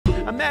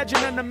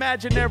Imagine an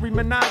imaginary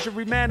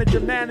menagerie manager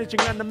managing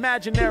an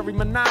imaginary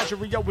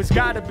menagerie. Yo, it's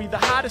gotta be the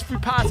hottest we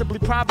possibly,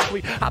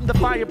 probably. I'm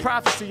defying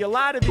prophecy. A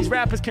lot of these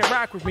rappers can't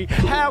rock with me.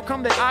 How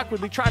come they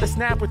awkwardly try to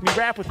snap with me,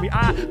 rap with me?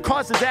 I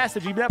cause disaster,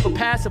 never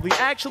passively.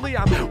 Actually,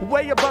 I'm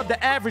way above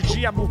the average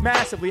G. I move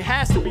massively.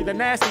 Has to be the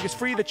nastiest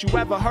free that you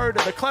ever heard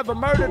of. The clever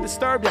murder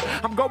disturb ya.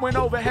 I'm going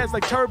over heads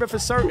like turban for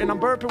certain. I'm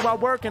burping while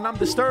working. I'm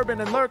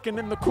disturbing and lurking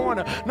in the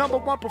corner.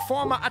 #1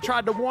 performer. I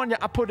tried to warn ya.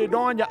 I put it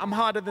on ya. I'm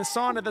harder than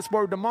sauna. That's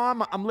word to mama.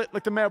 I'm lit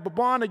like the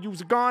marijuana.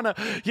 Use a goner.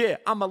 Yeah,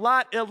 I'm a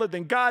lot iller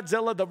than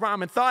Godzilla. The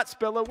rhyming thought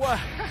spiller. What?